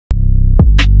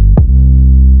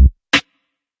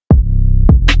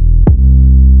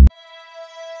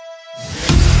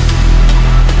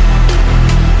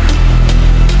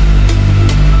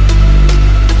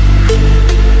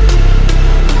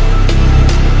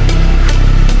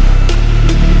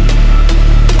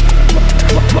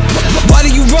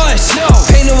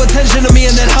attention to me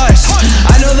and then hush.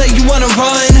 I know that you wanna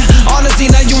run, honestly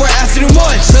now you were asking too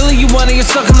much. Really you want it, you're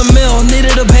stuck in the mill.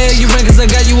 Needed to pay your rent cause I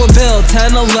got you a bill.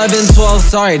 10, 11, 12,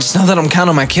 sorry, just know that I'm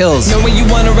counting my kills. Know when you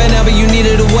want it right now but you need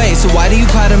it away. So why do you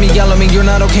cry to me, yell at me, you're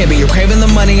not okay? But you're craving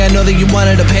the money, I know that you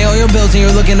wanted to pay all your bills and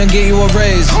you're looking to get you a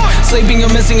raise. Sleeping,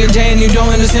 you're missing your day and you don't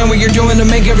understand what you're doing to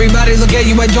make everybody look at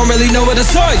you. I don't really know what to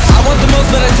say. I want the most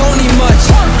but I don't need much,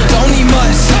 don't need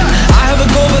much. I have a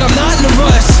goal but I'm not in a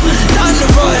rush, not in a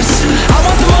rush. I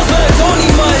want the most but I don't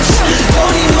need much,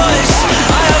 don't need much.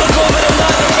 I have a goal but I'm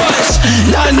not in a rush,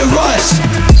 not in a rush.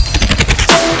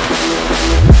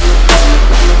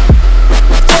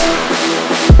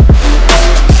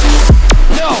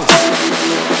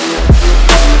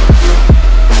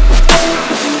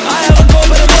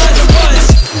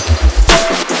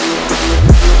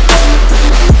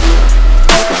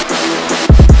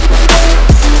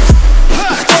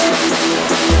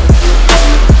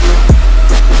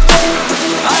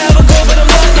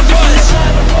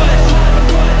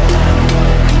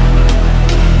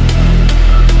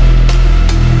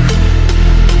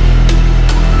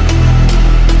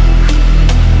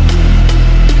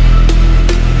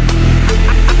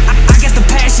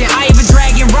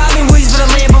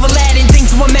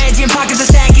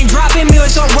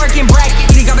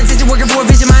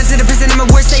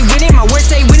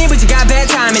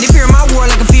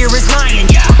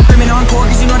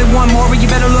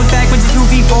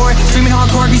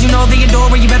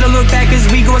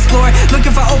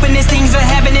 Looking for openness, things are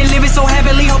happening, living so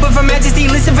happily, hoping for majesty,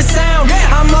 listen for sound.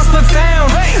 I'm lost but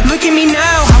found, look at me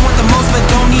now. I want the most but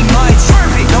don't need much,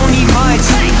 don't need much.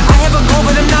 I have a goal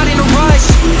but I'm not in a rush,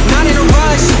 not in a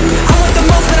rush. I want the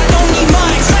most but I don't need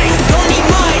much, don't need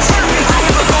much. I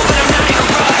have a goal but I'm not in a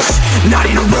rush, not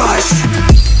in a rush.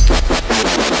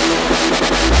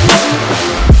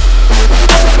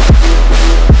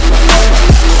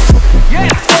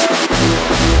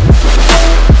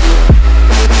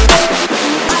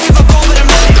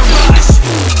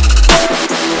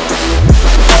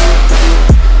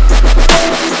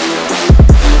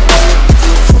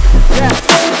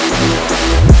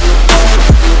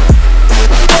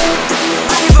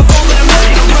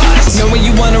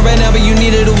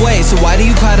 So why do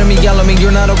you cry to me, yell at me,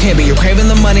 you're not okay? But you're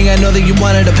craving the money, I know that you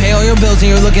wanted to pay all your bills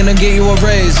and you're looking to get you a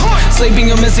raise.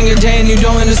 Sleeping, you're missing your day and you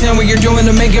don't understand what you're doing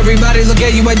to make everybody look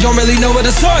at you. I don't really know what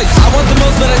to say. I want the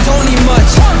most but I don't need much,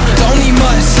 don't need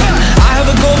much. I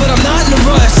have a goal but I'm not in a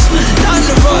rush, not in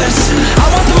a rush. I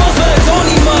want the most but I don't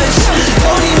need much,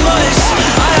 don't need much.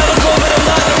 I have a goal but I'm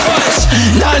not in a rush,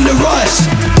 not in a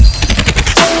rush.